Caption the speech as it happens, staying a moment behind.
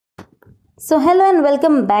So hello and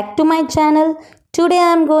welcome back to my channel. Today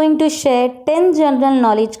I am going to share 10 general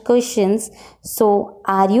knowledge questions. So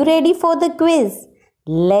are you ready for the quiz?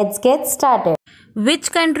 Let's get started.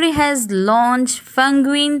 Which country has launched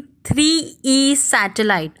Penguin 3E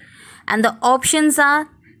satellite? And the options are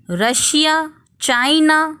Russia,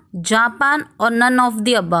 China, Japan or none of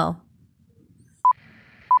the above.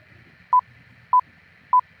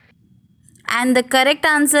 And the correct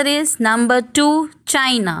answer is number 2,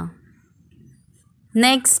 China.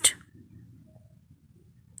 Next,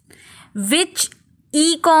 which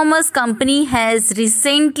e-commerce company has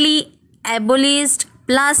recently abolished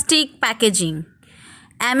plastic packaging?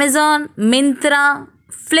 Amazon, Myntra,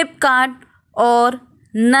 Flipkart or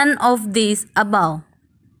none of these above?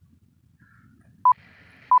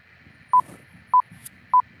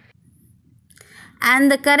 And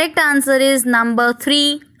the correct answer is number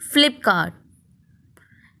 3, Flipkart.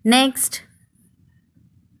 Next,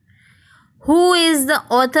 who is the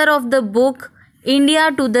author of the book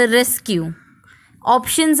India to the Rescue?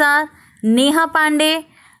 Options are Neha Pandey,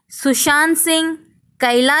 Sushant Singh,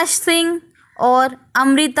 Kailash Singh or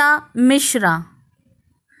Amrita Mishra.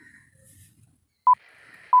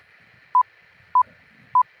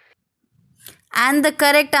 And the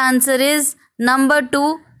correct answer is number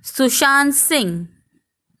 2, Sushant Singh.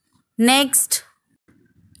 Next,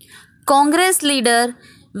 Congress leader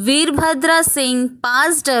Veerbhadra Singh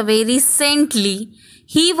passed away recently.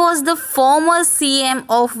 He was the former CM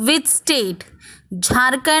of which state?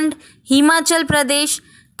 Jharkhand, Himachal Pradesh,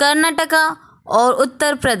 Karnataka or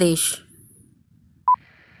Uttar Pradesh?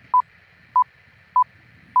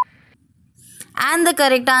 And the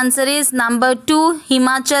correct answer is number 2,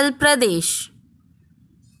 Himachal Pradesh.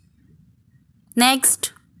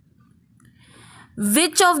 Next,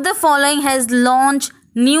 which of the following has launched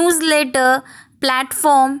newsletter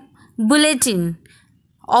platform Bulletin?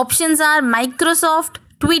 Options are Microsoft,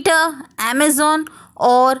 Twitter, Amazon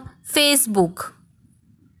or Facebook.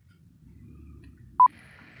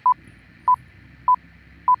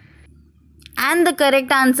 And the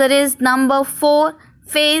correct answer is number 4,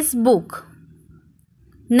 Facebook.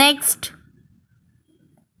 Next,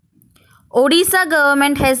 Odisha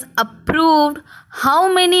government has approved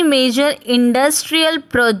how many major industrial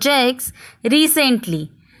projects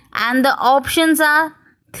recently? And the options are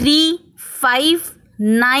 3, 5,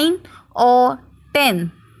 9 or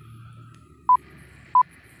 10.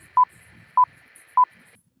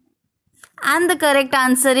 And the correct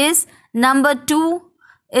answer is number 2,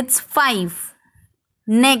 it's 5.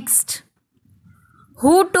 Next,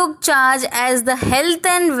 who took charge as the Health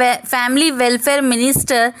and Family Welfare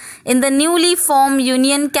Minister in the newly formed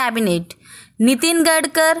Union Cabinet? Nitin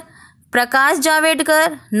Gadkar, Prakash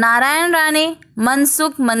Javadekar, Narayan Rane,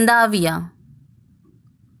 Mansukh Mandaviya.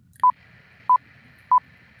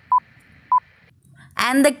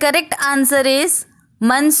 And the correct answer is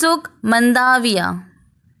Mansukh Mandaviya.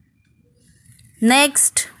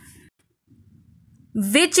 Next,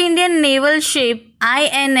 which Indian naval ship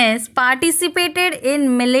INS participated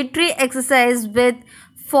in military exercise with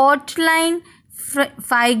Fortline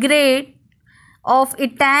frigate of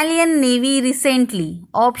Italian Navy recently?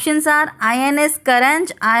 Options are INS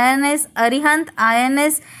Karanj, INS Arihant,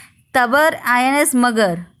 INS Tabar, INS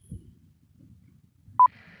Magar.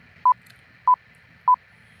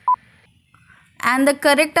 And the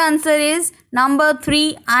correct answer is number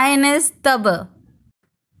 3, INS Tabar.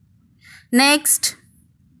 Next,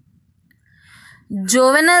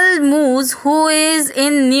 Jovenel Moose, who is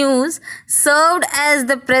in news, served as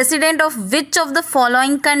the president of which of the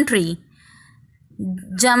following country?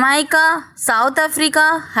 Jamaica, South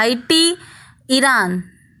Africa, Haiti,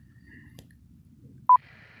 Iran.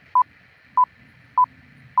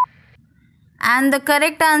 And the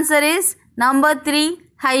correct answer is number 3,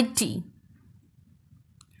 Haiti.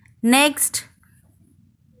 Next,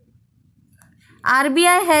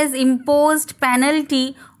 RBI has imposed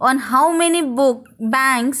penalty on how many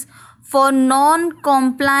banks for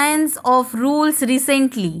non-compliance of rules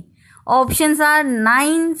recently? Options are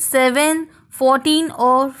 9, 7, 14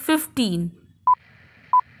 or 15.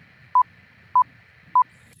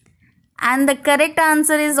 And the correct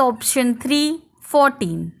answer is option 3,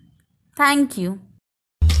 14. Thank you.